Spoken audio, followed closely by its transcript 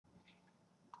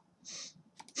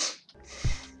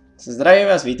Zdravím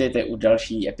vás, vítejte u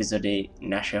další epizody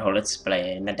našeho let's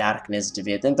playe na Darkness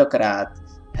 2. Tentokrát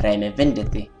hrajeme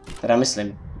Vendety. Teda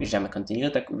myslím, když dáme continue,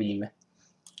 tak uvidíme.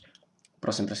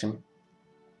 Prosím, prosím.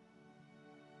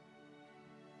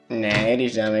 Ne,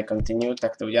 když dáme continue,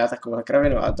 tak to udělá takovou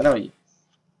kravinu, ale to nevadí.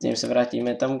 Tím se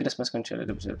vrátíme tam, kde jsme skončili.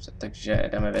 Dobře, dobře. Takže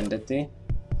dáme Vendety.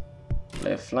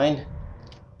 Play Fliyn.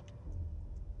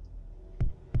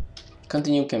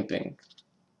 Continue camping.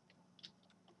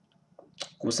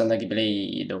 Kusem taky byli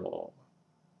do...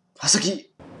 Hasaki!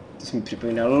 To jsi mi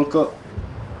připomínal, lolko.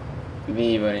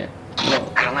 Výborně.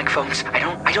 No. I don't like phones.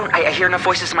 I hear enough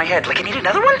voices in my head. Like I need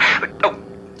another one? Oh.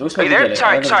 Are you there?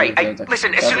 Sorry.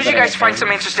 Listen, as soon as you guys find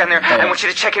some answers down there, I want you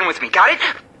to check in with me. Got it?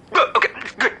 Okay,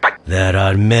 good, bye. There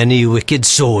are many wicked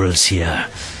souls here.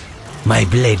 My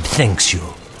blade thanks you,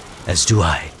 as do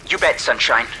I. You bet,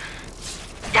 sunshine.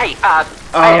 Hey,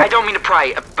 I don't mean to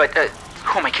pry, but,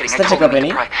 who am I kidding? I totally mean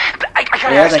to pry. But I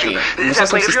gotta ask you, is that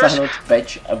blade of yours?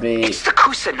 It's the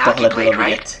Kusanagi blade,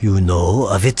 right? You know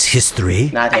of its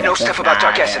history? I know stuff about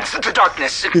dark essence, the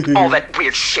darkness, and all that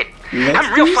weird shit.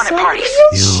 I'm real fun at parties.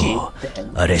 You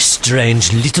are a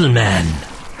strange little man.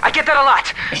 I get that a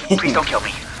lot. Please don't kill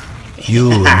me. You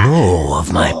know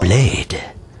of my blade.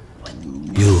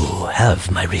 You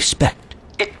have my respect.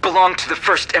 It belonged to the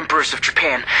first emperors of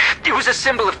Japan. It was a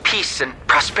symbol of peace and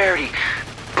prosperity.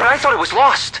 But I thought it was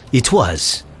lost. It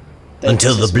was.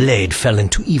 Until the blade fell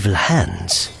into evil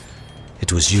hands.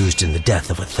 It was used in the death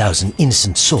of 1,000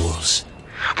 innocent souls.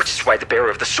 Which is why the bearer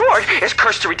of the sword is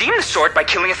cursed to redeem the sword by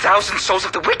killing 1,000 souls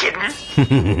of the wicked.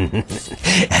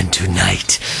 And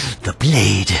tonight, the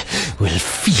blade will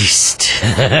feast.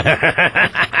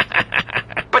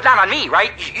 But not on me,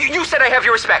 right? You said I have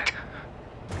your respect.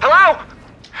 Hello?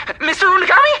 Mr.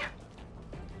 Unagami?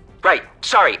 Right,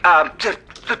 sorry,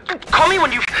 call me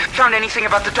when you've found anything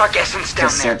about the dark essence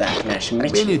down there.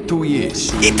 Been here 2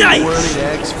 years. It dies. You wanted to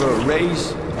ask for a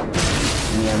raise?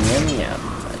 Yum, yum, yum.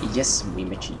 Yes,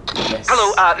 Michi. Yes.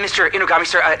 Hello, Mr. Inugami,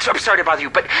 sir. I'm sorry to bother you,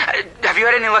 but have you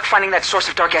had any luck finding that source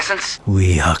of dark essence?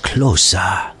 We are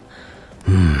closer.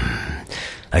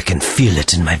 I can feel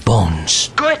it in my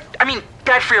bones. Good. I mean,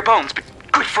 bad for your bones, but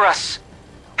good for us.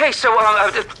 Hey, so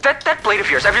that blade of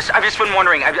yours, I've just been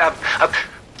wondering.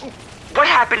 What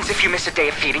happens if you miss a day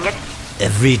of feeding it?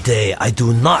 Every day I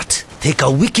do not take a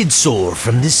wicked soul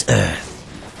from this earth.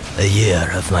 A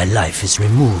year of my life is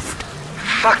removed.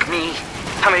 Fuck me.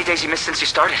 How many days you missed since you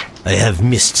started? I have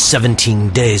missed 17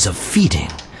 days of feeding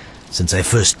since I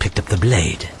first picked up the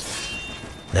blade.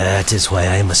 That is why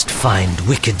I must find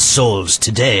wicked souls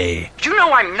today. You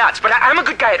know I'm nuts, but I'm a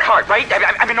good guy at heart, right?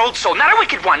 I'm an old soul, not a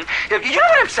wicked one. You know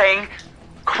what I'm saying?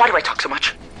 Why do I talk so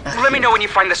much? Let me know when you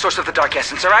find the source of the dark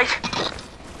essence, alright?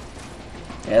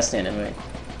 Jasně, neboj.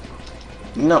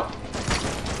 No.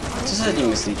 Co se tím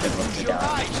myslíte,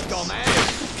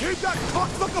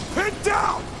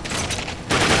 dál?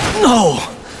 No!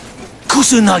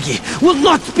 Kusanagi will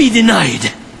not be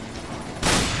denied!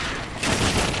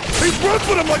 He run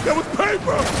with him like that with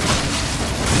paper!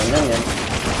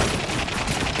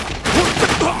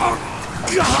 Oh,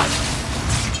 God!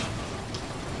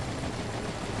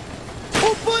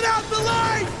 Who put out the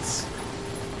lights?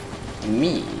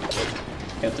 Me.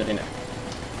 Jo, tady ne.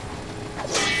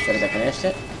 Tady takhle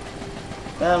ještě.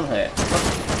 Tamhle je.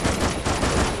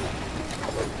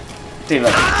 Ty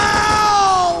vole.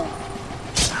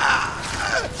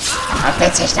 A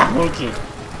teď seš tam bulky.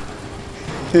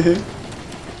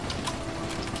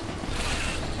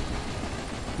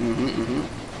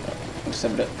 Už se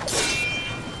bude.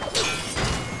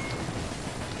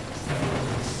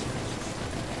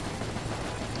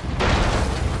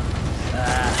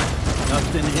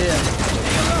 Nothing here.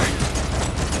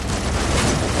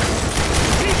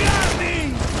 He got me!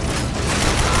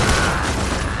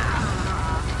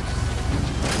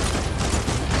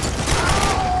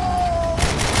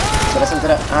 Tady jsem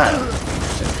teda...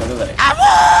 Všechno to tady.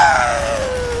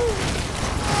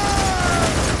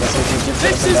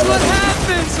 This is what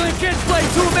happens when kids play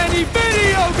too many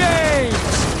video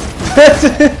games!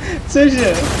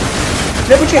 Cože?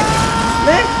 Ne, počkej!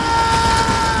 Ne!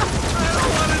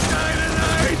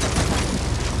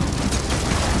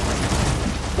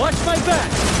 Watch my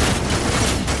back!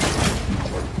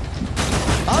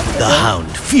 The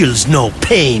hound feels no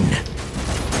pain.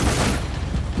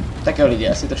 Tak jo lidi,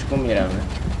 asi trošku umíráme.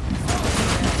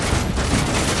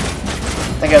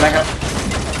 Tak jo, takhle.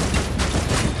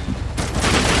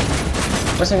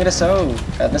 Prosím, kde jsou?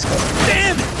 Dneska.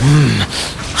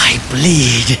 I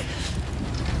bleed.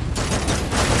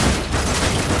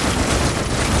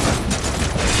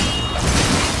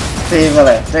 Ty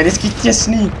vole, to je vždycky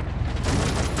těsný.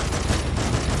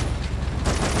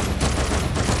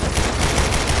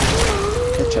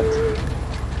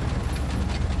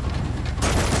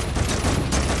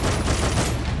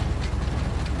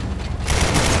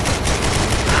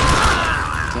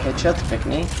 Headshot,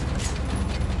 pěkný.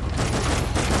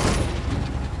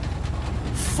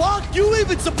 Fuck you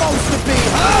even supposed to be,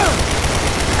 huh?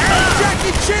 Hey,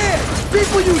 Jackie Chan!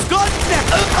 People use guns now!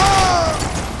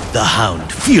 The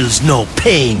hound feels no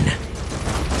pain.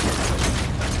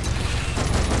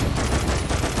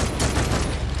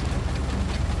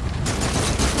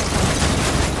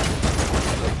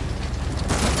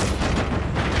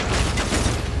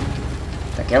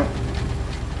 Tak jo.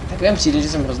 Tak vám přijde, že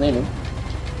jsem hrozný noob.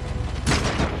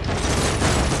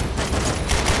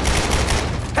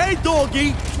 Hey,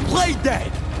 doggy! Play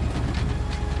dead!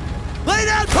 Lay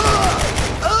down!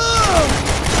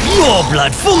 Your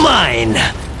blood for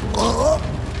mine!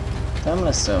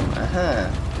 Tamhle jsou, aha.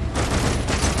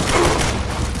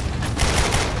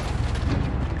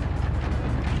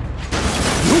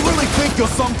 You really think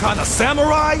you're some kind of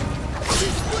samurai?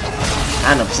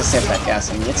 Ano, přesně tak, já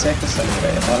jsem něco jako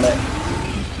samuraj, ale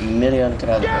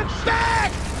milionkrát horší.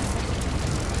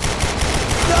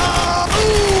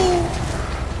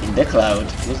 In the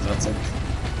cloud, plus 20.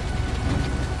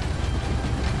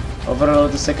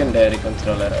 Overload the secondary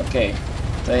controller, ok.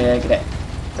 To je kde?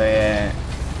 To je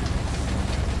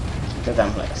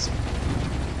tamhle asi.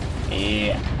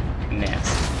 Yeah, ne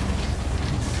asi.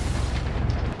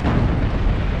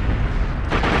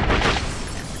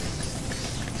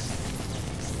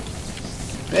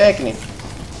 Pěkný.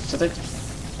 Co teď?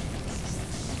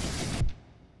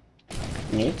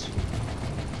 Nic.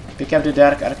 Pick up the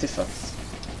dark artifact.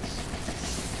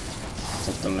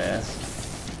 Co to je?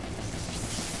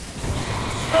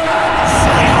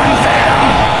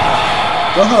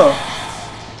 Koho?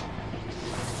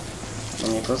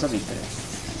 Mám někoho zabít tady.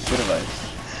 Čauvajs.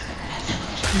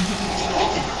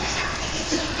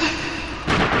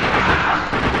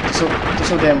 To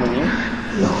jsou démoni.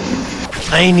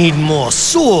 I need more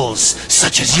souls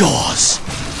such as yours.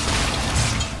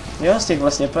 Jo, z těch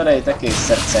vlastně padají taky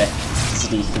srdce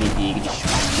zlých lidí, když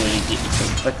ty lidi jsou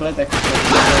v pekle, tak to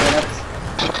je.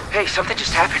 Hey, something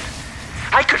just happened.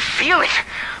 I could feel it.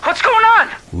 What's going on?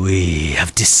 We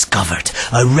have discovered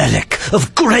a relic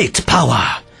of great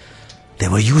power. They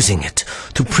were using it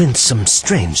to print some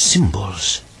strange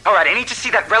symbols. Alright, I need to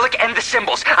see that relic and the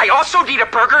symbols. I also need a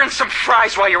burger and some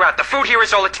fries while you're out. The food here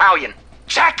is all Italian.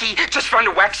 Jackie just found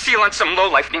a wax seal on some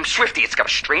lowlife named Swifty. It's got a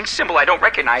strange symbol I don't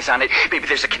recognize on it. Maybe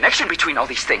there's a connection between all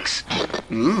these things.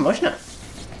 Možná.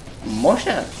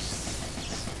 Možná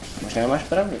máš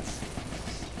pravdu.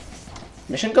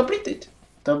 Mission completed.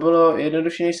 To bylo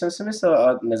jednodušší, než jsem si myslel,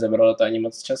 a nezabralo to ani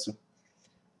moc času.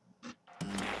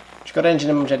 Škoda jen, že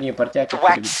nemám žádný parťáky. The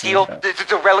wax seal,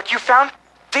 the relic you found,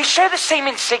 they share the same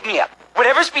insignia.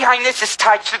 Whatever's behind this is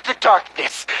tied to the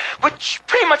darkness, which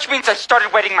pretty much means I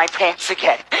started wetting my pants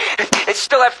again. I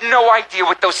still have no idea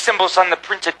what those symbols on the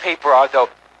printed paper are, though.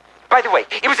 By the way,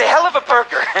 it was a hell of a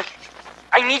burger.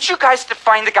 I need you guys to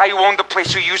find the guy who owned the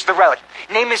place who used the relic.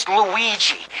 Name is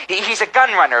Luigi. He's a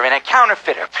gun runner and a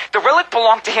counterfeiter. The relic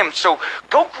belonged to him, so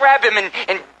go grab him and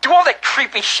do all that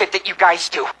creepy shit that you guys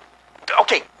do.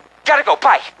 Okay, gotta go,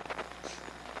 bye.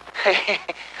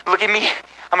 Look at me.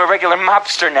 I'm a regular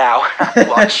mobster now.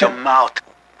 Watch your mouth.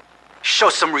 Show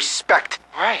some respect.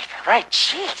 Right,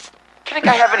 jeez. Can a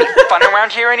guy have any fun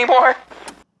around here anymore?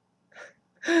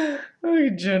 Oh,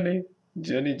 Johnny.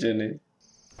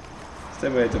 S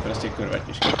tebou je to prostě kurva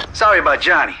těžké. Sorry about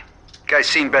Johnny. Guy's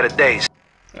seen better days.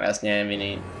 Jasně,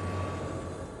 vinný.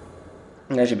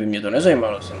 Ne, že by mě to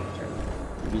nezajímalo, samozřejmě.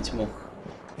 Víc mohl.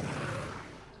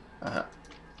 Aha.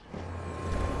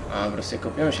 A prostě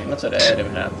kopíme všechno, co jde, jdeme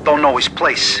hrát. Don't know his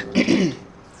place.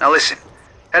 Now listen.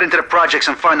 Head into the projects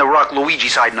and find the rock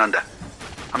Luigi's hiding under.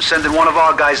 I'm sending one of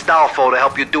our guys, Dalfo, to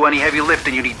help you do any heavy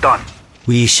lifting you need done.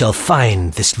 We shall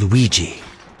find this Luigi.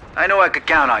 I know I could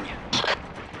count on you.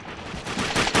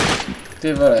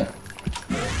 Ty vole.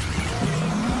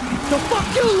 The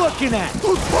fuck you looking at?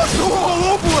 Those bugs are all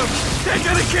over him! They're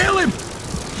gonna kill him!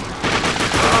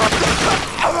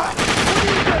 What are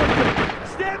you gonna do?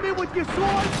 Stab me with your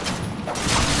sword?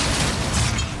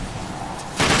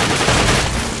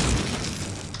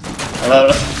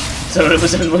 Ale celou dobu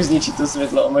jsem mohl zničit to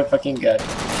světlo, oh my fucking god.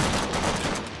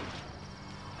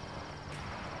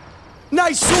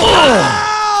 Nice sword!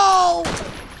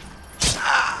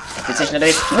 A teď seš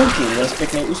nedej chvilky, měl jsi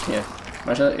pěkný úsměv.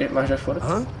 Máš ho furt?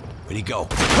 Ready go.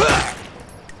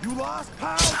 You lost,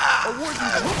 pal? Or were you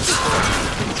looking?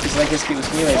 Vždycky se tak hezky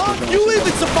usmívej. Fuck you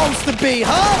even supposed to be,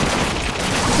 huh?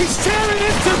 He's tearing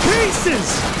into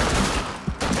pieces!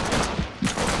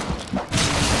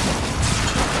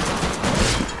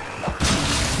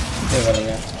 Ty vole,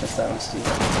 já přestávám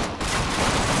stíhat.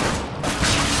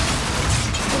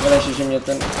 Ty vole, že mě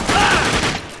ten...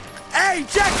 Hey,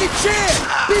 Jackie Chan!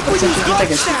 People use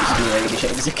guns now! Když je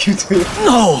executuju.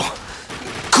 No!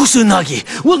 Kusunagi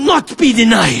will not be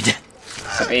denied!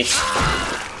 Spíš.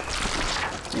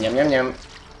 Mňam.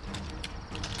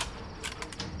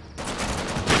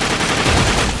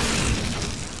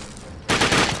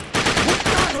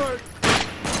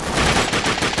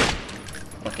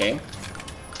 Okay.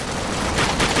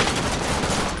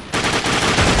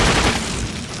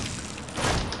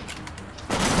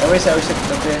 Já už se k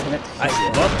tobě hned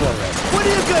chybě. What are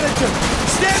you gonna do?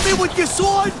 Stab me with your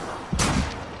sword?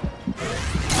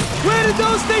 Where did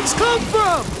those things come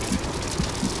from?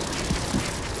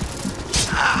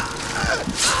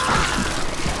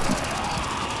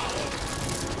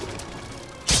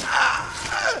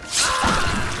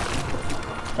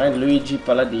 Find Luigi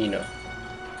Paladino.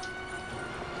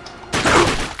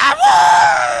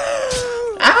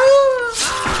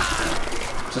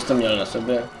 Co jsi to měl na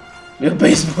sobě? Jo,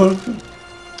 baseball.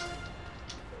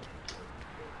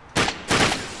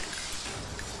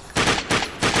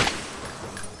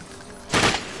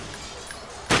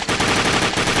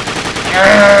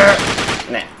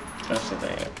 Ne, prostě to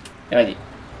je. Nevadí.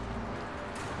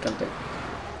 Kam to je?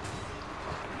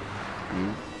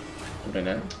 Bude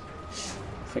ne?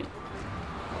 Fuj.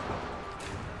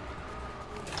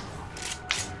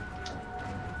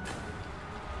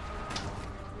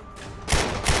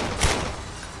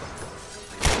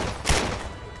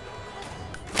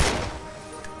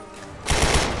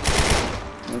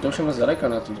 To už je moc daleko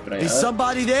na tu zbraň. Is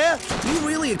somebody there? You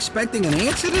really expecting an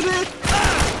answer to that?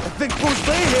 I think Bruce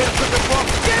Lee here took it from.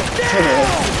 Get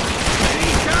down!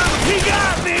 He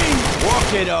got me!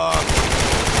 Walk it off.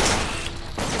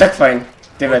 Tak fajn.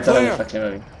 Tyhle, tohle mě fakt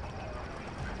nebaví.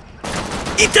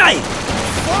 Itai!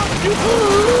 Fuck you!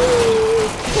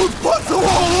 Who's put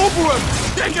all over him?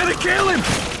 They're gonna kill him!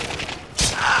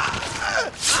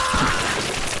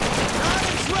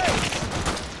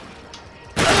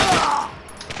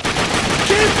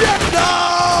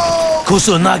 No!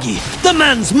 Kusunagi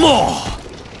demands more!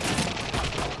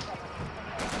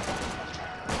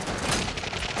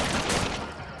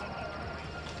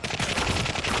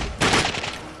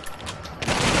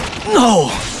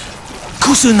 No!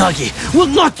 Kusunagi will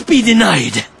not be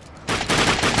denied!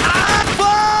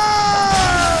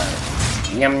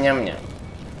 Mňam.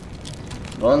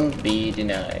 Won't be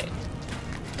denied.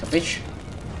 Kapič?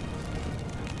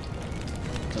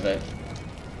 Co to je?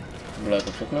 Bylo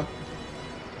to všechno?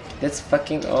 That's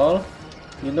fucking all?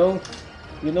 You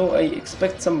know, I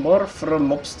expect some more from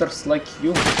mobsters like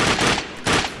you.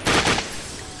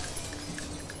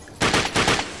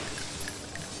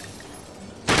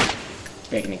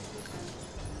 Pěkný.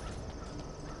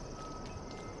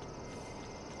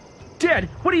 Dead?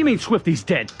 What do you mean Swifty's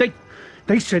dead?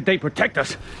 They said they'd protect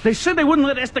us. They said they wouldn't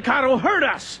let Estacado hurt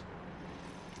us.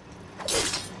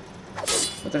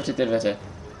 Otevři ty dveře.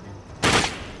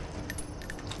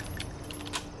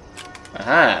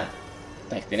 Aha,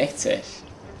 tak ty nechceš.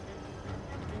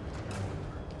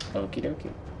 Okidoki.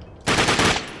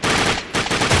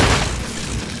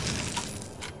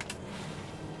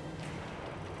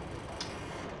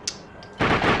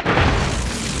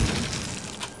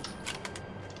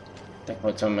 Tak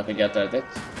pojď, co mám jako dělat tady teď?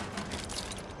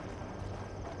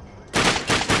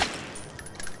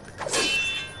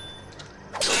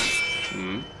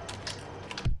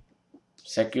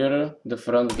 Secure the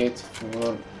front gate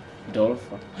for Dolph.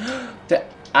 To je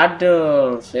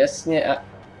Adolf, jasně a...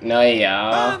 No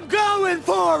jo. I'm going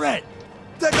for it!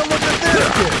 Take a look at this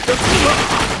kid!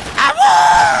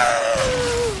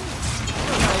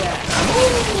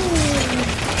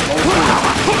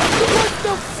 What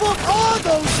the fuck are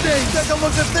those things? Take a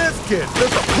look at this kid!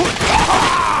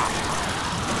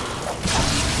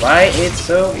 Why it's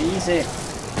so easy?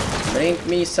 Bring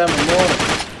me some more.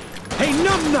 Hey,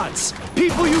 numbnuts!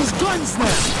 People use guns now!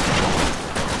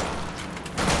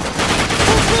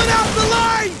 Put out the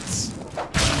lights!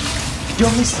 Kdo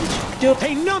myslíš? Kdo?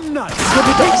 Hey, numbnuts! Kdo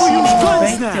by to People asi use mohl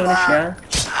guns být, now! než já?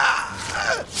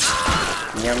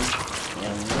 Mňam.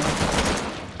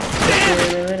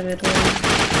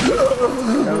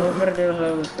 Prdel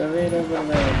hlavu, stavě do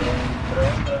brné.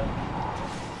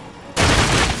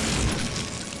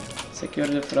 Secure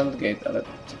the front gate, ale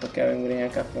co pak já vím, kde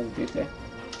nějaká front gate je?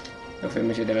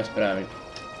 Doufejme, že jdeme správně.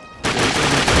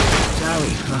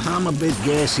 Sorry, I'm a bit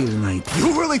gassy tonight.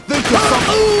 You really think you're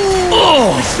something?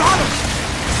 Oh! I shot him!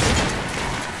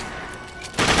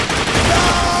 No!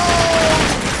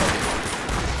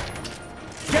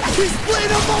 He's playing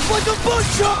him up like a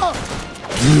butcher!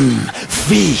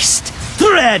 Feast!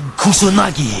 Thread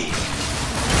Kusunagi!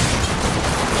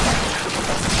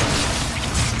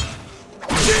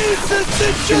 Jesus,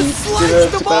 it just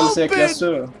sliced them open!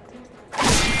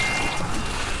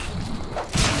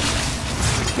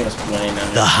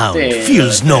 The hound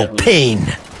feels no pain.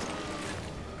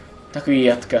 Takový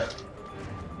jatka.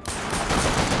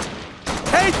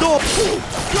 Hey, dog!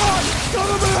 God, cut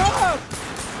him in half!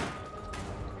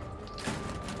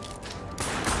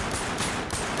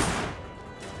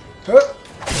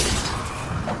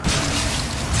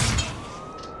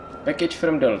 Package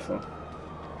from Dolphin.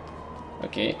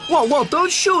 Okay. Whoa,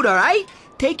 don't shoot, alright?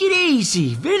 Take it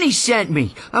easy. Vinny sent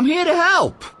me. I'm here to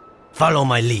help. Follow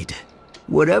my lead.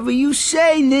 Whatever you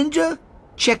say, Ninja.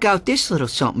 Check out this little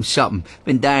something.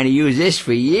 Been dying to use this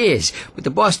for years, but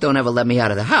the boss don't ever let me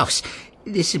out of the house.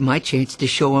 This is my chance to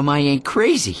show him I ain't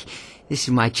crazy. This is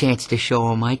my chance to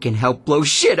show him I can help blow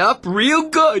shit up real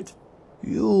good.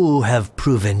 You have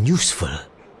proven useful.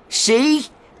 See?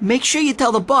 Make sure you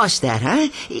tell the boss that, huh?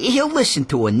 He'll listen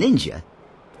to a ninja.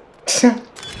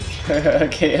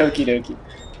 Okay, okie dokie.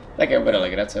 Tak jo, bude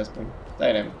legrace aspoň. Tak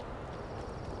jdem.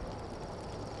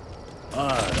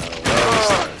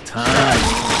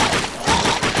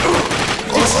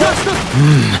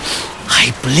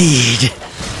 I bleed.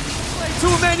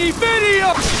 Too many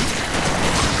video!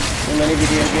 Too many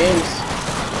video games.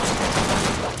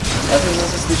 Já jsem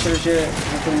zase slyšel, že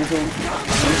to můžou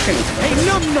zrušit. Hey,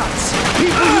 numbnuts!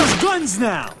 People use guns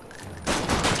now!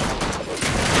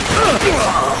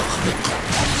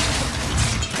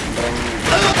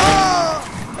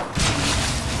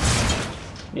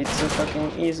 It's so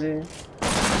fucking easy.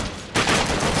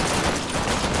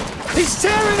 He's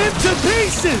tearing him to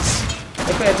pieces!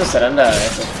 Jako je to sranda,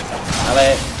 jako.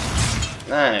 Ale...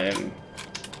 Ne, nevím.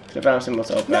 Připadám si moc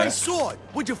OP. Nice sword!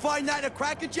 Would you find that in a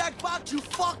Cracker Jack box, you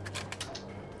fuck?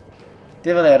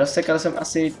 Ty vole, rozsekal jsem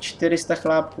asi 400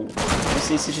 chlápků.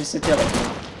 Myslíš si, že se tě lepí?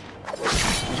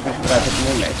 Když budeš vrátit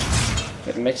můj meč.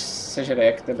 Ten meč sežere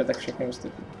jak tebe, tak všechny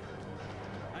ostatní.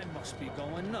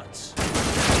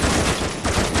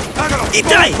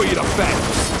 Itaj!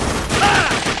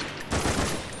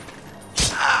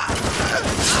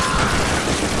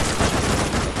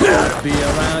 Be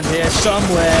around here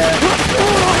somewhere.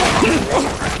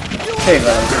 Hey,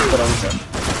 vole, to pronto.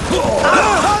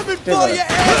 Coming for you,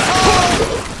 asshole!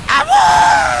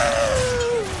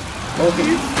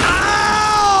 Okay.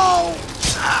 Ow!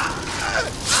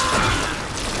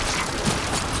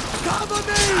 Cover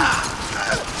me!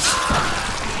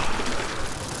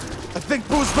 I think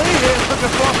Bruce Lee here is looking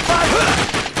for a fight.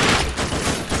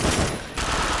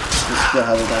 Still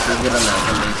have that good amount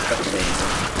of these fucking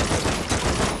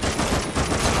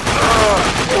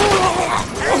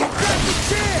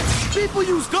People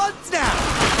use guns now!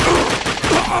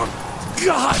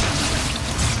 God!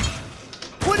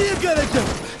 What are you gonna do?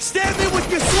 Stab me with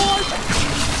your sword?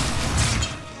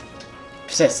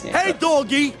 Přesně. Hey,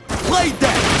 doggy! Play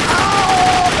that!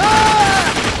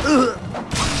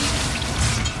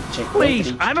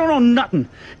 Please, I don't know nothing.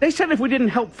 They said if we didn't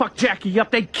help fuck Jackie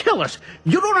up, they'd kill us.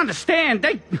 You don't understand.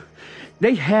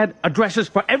 They had addresses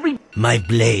for every... My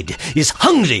blade is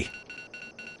hungry.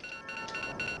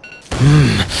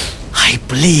 I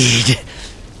bleed.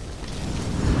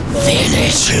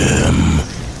 Finish him.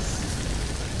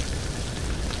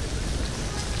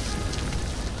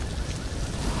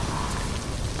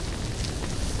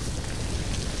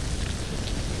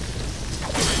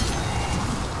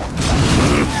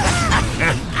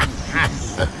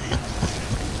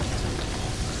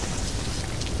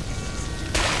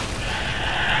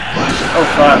 Oh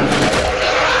fuck.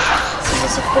 This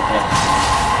is a Peklo.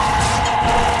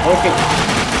 Okay.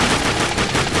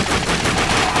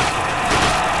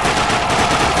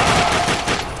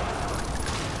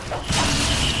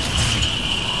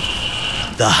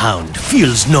 The hound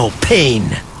feels no pain.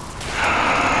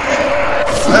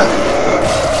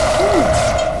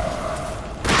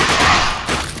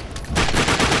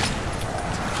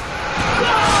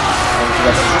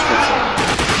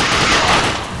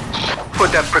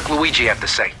 What that prick Luigi have to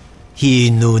say? He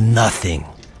knew nothing.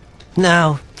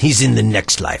 Now he's in the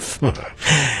next life.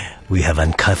 We have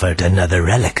uncovered another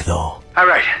relic, though. All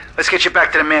right, let's get you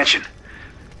back to the mansion.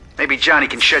 Maybe Johnny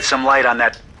can shed some light on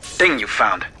that thing you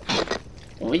found.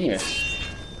 Uvidíme.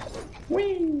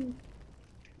 Whee.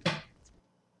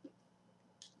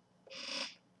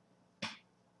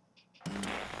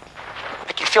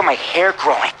 I can feel my hair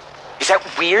growing. Is that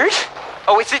weird?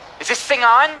 Oh, is this thing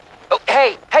on? Oh,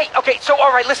 hey, okay, so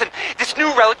alright, listen. This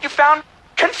new relic you found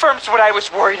confirms what I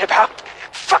was worried about.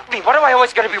 Fuck me, why do I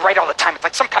always gotta be right all the time? It's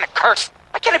like some kind of curse.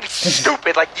 I can't be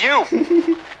stupid like you.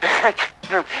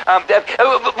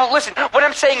 Well, listen, what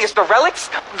I'm saying is the relics,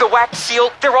 the wax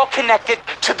seal, they're all connected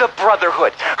to the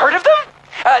Brotherhood. Heard of them?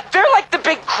 They're like the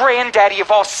big granddaddy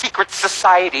of all secret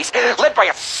societies, led by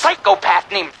a psychopath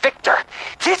named Victor.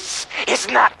 This is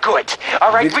not good.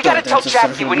 All right, we gotta tell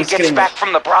Jackie when he gets back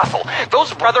from the brothel.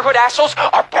 Those Brotherhood assholes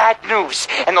are bad news,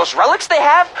 and those relics they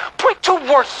have point to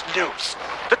worse news.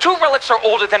 The two relics are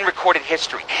older than recorded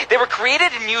history. They were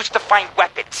created and used to find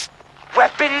weapons.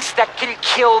 Weapons that can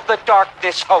kill the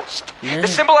darkness host. The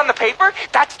symbol on the paper,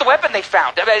 that's the weapon they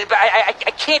found.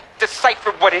 I can't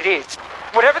decipher what it is.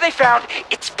 Whatever they found,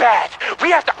 it's bad.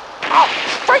 We have to... Oh,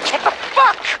 Frank, what the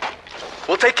fuck?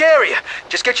 We'll take care of you.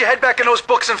 Just get your head back in those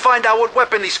books and find out what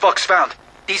weapon these fucks found.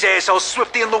 These assholes,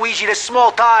 Swifty and Luigi, they're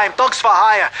small time. Thugs for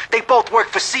hire. They both work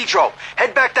for Cedro.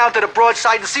 Head back down to the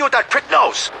broadside and see what that prick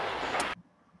knows.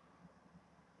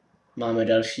 Máme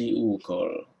další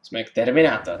úkol. Jsme jak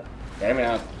Terminátor.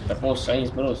 Terminátor poslední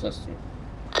z budoucnosti.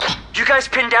 You guys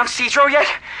pinned down Cedro yet?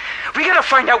 We gotta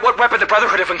find out what weapon the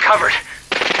Brotherhood have uncovered.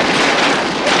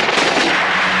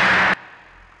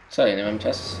 Sorry, nemám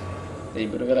čas. Teď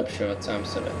budu vylepšovat sám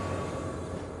sebe.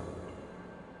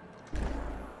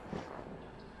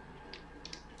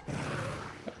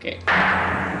 Okay.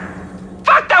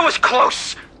 Fuck, that was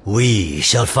close! We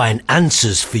shall find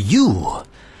answers for you,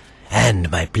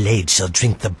 and my blade shall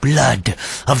drink the blood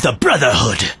of the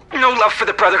Brotherhood. No love for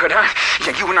the Brotherhood, huh?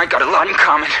 Yeah, you and I got a lot in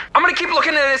common. I'm gonna keep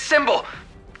looking at this symbol.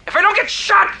 If I don't get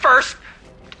shot first,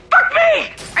 fuck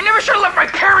me! I never should have left my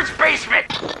parents' basement!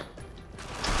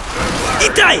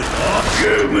 Itai!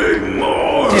 Give me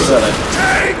more!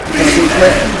 Take me!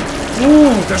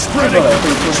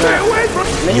 Stay away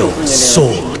from... Your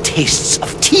soul tastes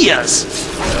of tears.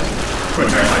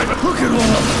 Look at all of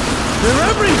them! They're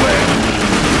everywhere!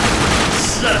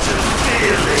 Such a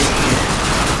feeling!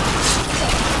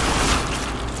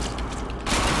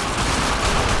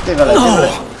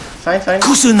 No! Fine.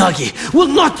 Kusunagi will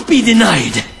not be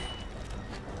denied!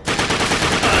 I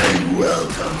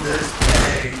welcome this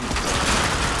pain!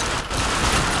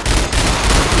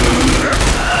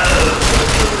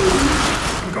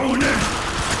 I'm going in!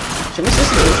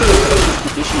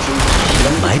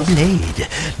 My blade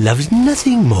loves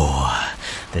nothing more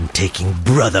than taking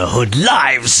Brotherhood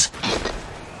lives!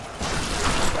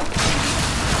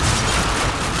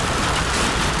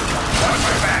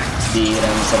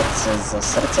 Sbírám srdce za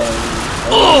srdcem,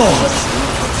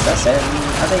 časem,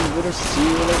 a teď budu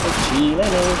střílet od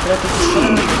šílenou kratičkou,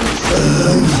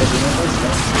 kterou přežiju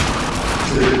možná.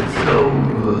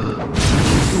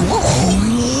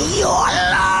 Your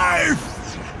life!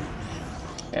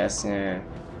 Jasně.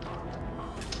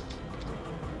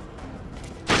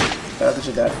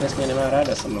 Protože Darkness mě nemá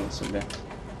ráda samou sobě.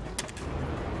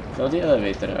 Fill the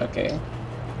elevator, ok.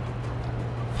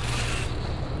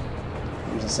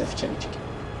 Zase včeličky.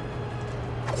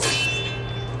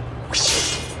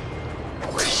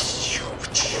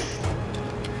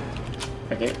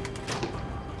 Okay.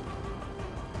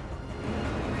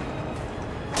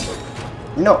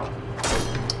 No,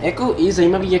 jako je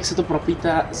zajímavý, jak se to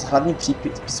propítá s hlavním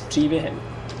příběhem.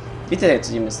 Víte,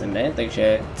 co tím myslím, ne?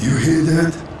 Takže... You hear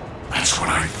that? That's what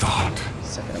I thought.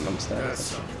 Sakra, mám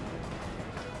stát.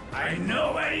 I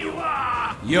know where you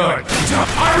are! You're dumb!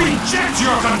 I reject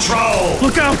your control!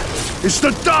 Look out! It's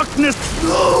the darkness!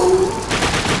 No!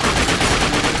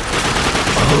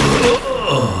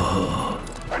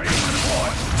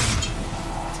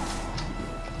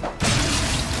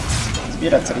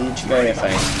 Sbírat srdíčka je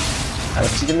fajn. Ale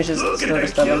přijde mi, že z toho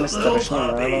dostáváme strašně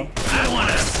málo.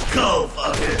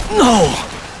 No!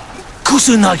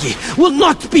 Kusunagi will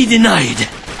not be denied!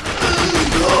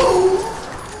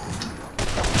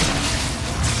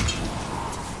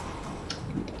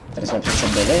 Tady jsme přece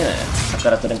byli, ne?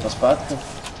 Akorát to jdem pospátku.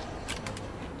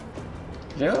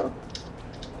 Že jo?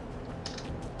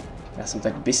 Já jsem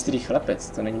tak bystrý chlapec,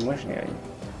 to není možné ani.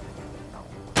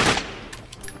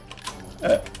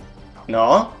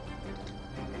 No?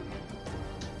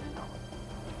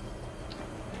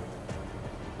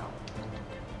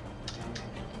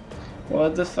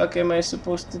 What the fuck am I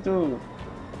supposed to do?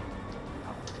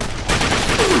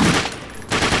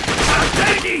 I'm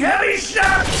taking heavy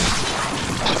shots!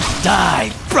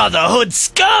 Die, Brotherhood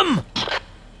scum!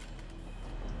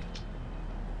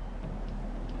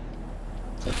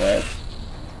 Co to je?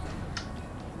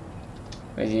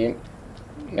 Vidím.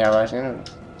 Já vážně nevím.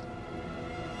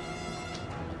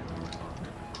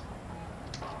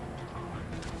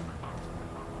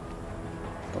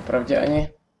 Popravdě ani.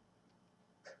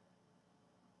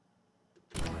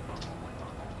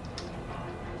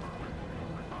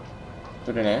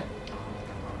 Tudy ne.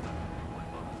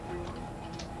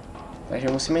 Takže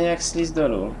musíme nějak slízt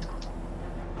dolů.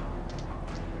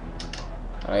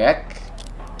 Ale jak?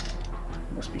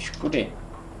 Nebo spíš kudy?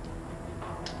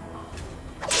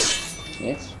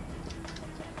 Nic.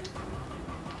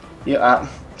 Jo a...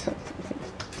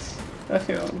 Ach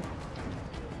jo.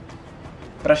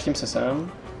 Praštím se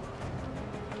sám.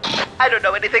 I don't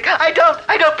know anything. I don't,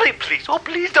 please, oh,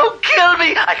 please don't kill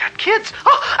me. I got kids.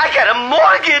 Oh, I got a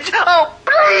mortgage. Oh,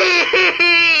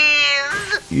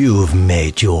 please. You've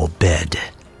made your bed.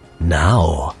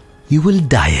 Now, you will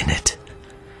die in it.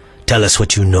 Tell us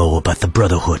what you know about the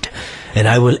Brotherhood, and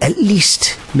I will at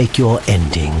least make your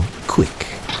ending quick.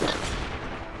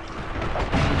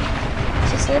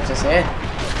 Přesně.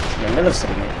 Jsme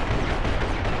milosrdní.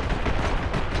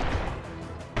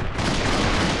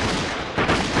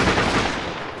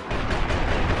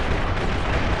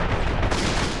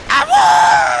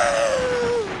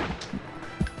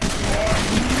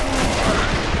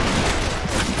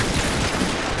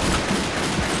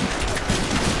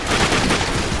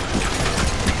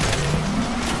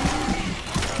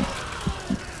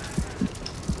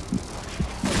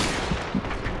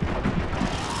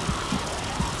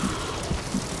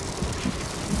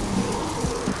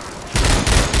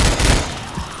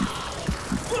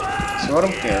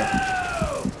 Swarm kill.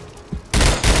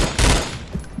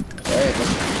 Okay,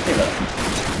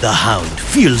 the hound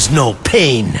feels no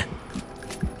pain.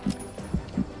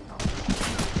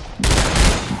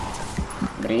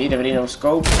 Dobrý, no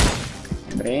scope.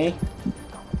 Dobrý.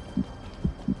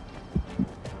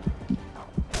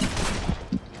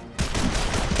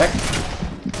 Tak.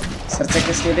 Srdce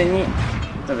ke snědení.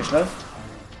 To vyšlo.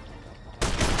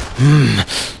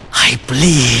 I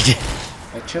bleed.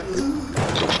 Headshot.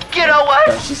 You know what?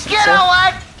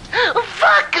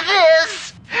 Fuck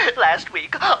this! Last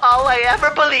week, all I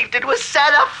ever believed in was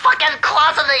Santa fucking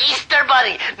Claus and the Easter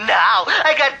Bunny. Now,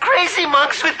 I got crazy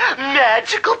monks with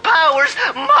magical powers,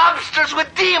 mobsters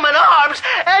with demon arms,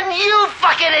 and you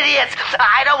fucking idiots!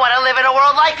 I don't want to live in a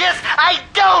world like this! I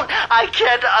don't! I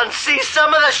can't unsee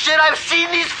some of the shit I've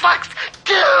seen these fucks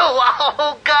do!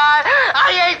 Oh god,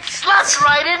 I ain't slept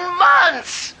right in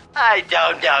months! I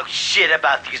don't know shit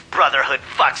about these Brotherhood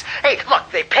fucks. Hey,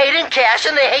 look, they paid in cash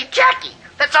and they hate Jackie.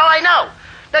 That's all I know.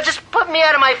 Now just put me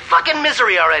out of my fucking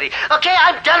misery already. Okay,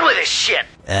 I'm done with this shit.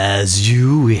 As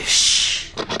you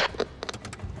wish.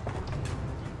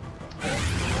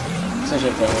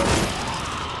 Cože to?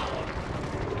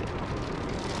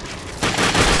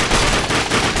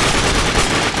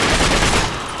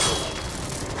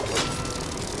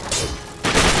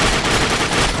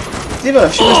 Ty vole,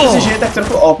 všimli jste si, že je tak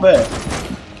trochu OP.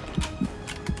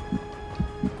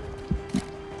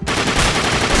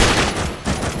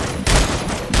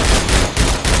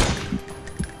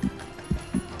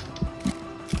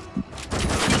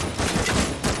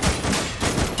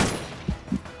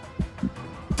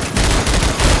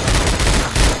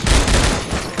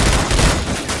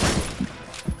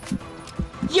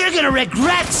 You're gonna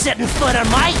regret setting foot on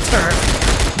my turf.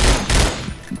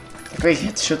 Takových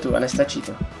headshotů a nestačí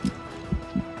to.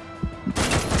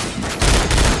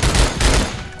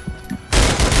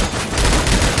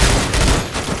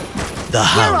 The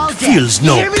hound feels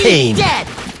no pain.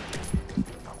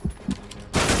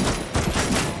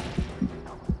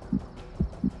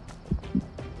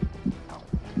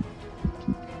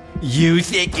 You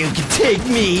think you can take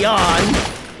me on?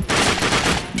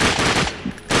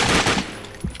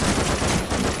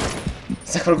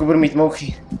 Za chvilku budu mít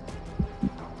mouchy.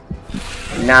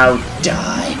 Now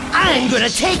die. I'm gonna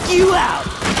take you out.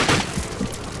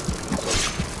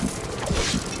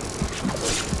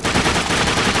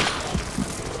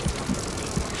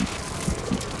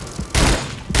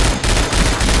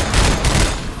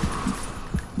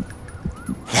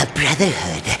 The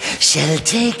Brotherhood shall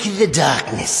take the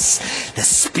darkness. The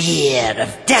spear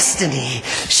of destiny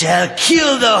shall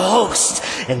kill the host,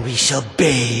 and we shall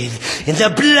bathe in the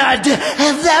blood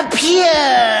of the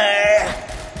pure.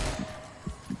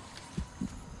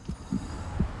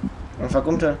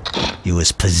 He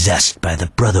was possessed by the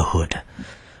Brotherhood.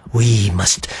 We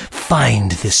must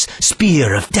find this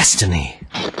spear of destiny.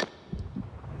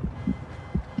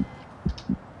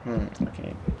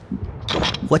 Okay.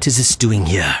 What is this doing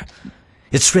here?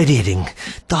 It's radiating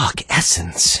dark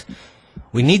essence.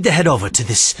 We need to head over to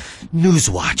this news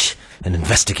watch and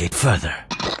investigate further.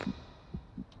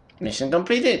 Mission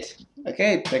completed.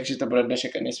 Okay, takže to bude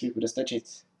dnešek a nesmí bude stačit.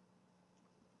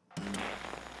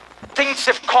 Things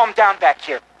have calmed down back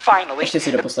here, finally.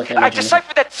 I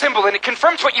deciphered that symbol and it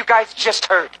confirms what you guys just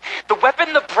heard. The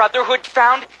weapon the Brotherhood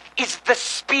found is the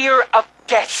Spear of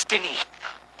Destiny.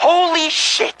 Holy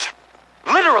shit!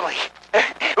 Literally,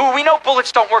 We know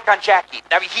bullets don't work on Jackie.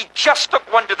 I mean, he just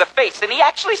took one to the face, and he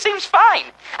actually seems fine.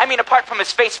 I mean, apart from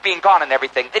his face being gone and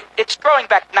everything. It's growing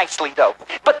back nicely, though.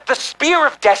 But the Spear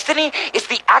of Destiny is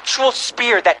the actual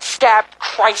spear that stabbed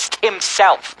Christ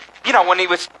himself. You know, when he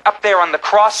was up there on the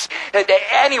cross.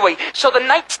 Anyway, so the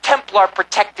Knights Templar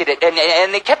protected it,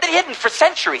 and they kept it hidden for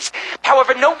centuries.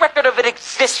 However, no record of it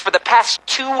exists for the past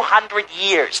 200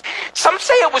 years. Some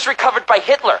say it was recovered by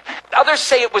Hitler. Others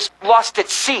say it was lost at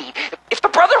sea. If the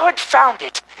Brotherhood found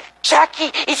it,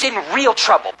 Jackie is in real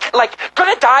trouble. Like,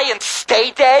 gonna die and stay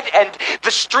dead, and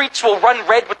the streets will run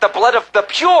red with the blood of the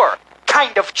pure.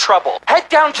 Kind of trouble. Head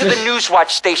down to the Newswatch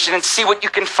station and see what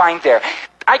you can find there.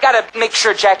 I gotta make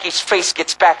sure Jackie's face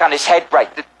gets back on his head right.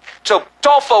 So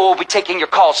Dolfo will be taking your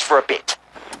calls for a bit.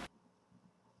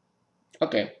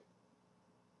 Okay.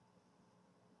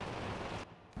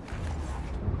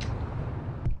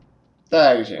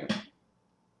 Takže.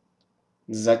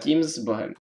 Zatím s Bohem.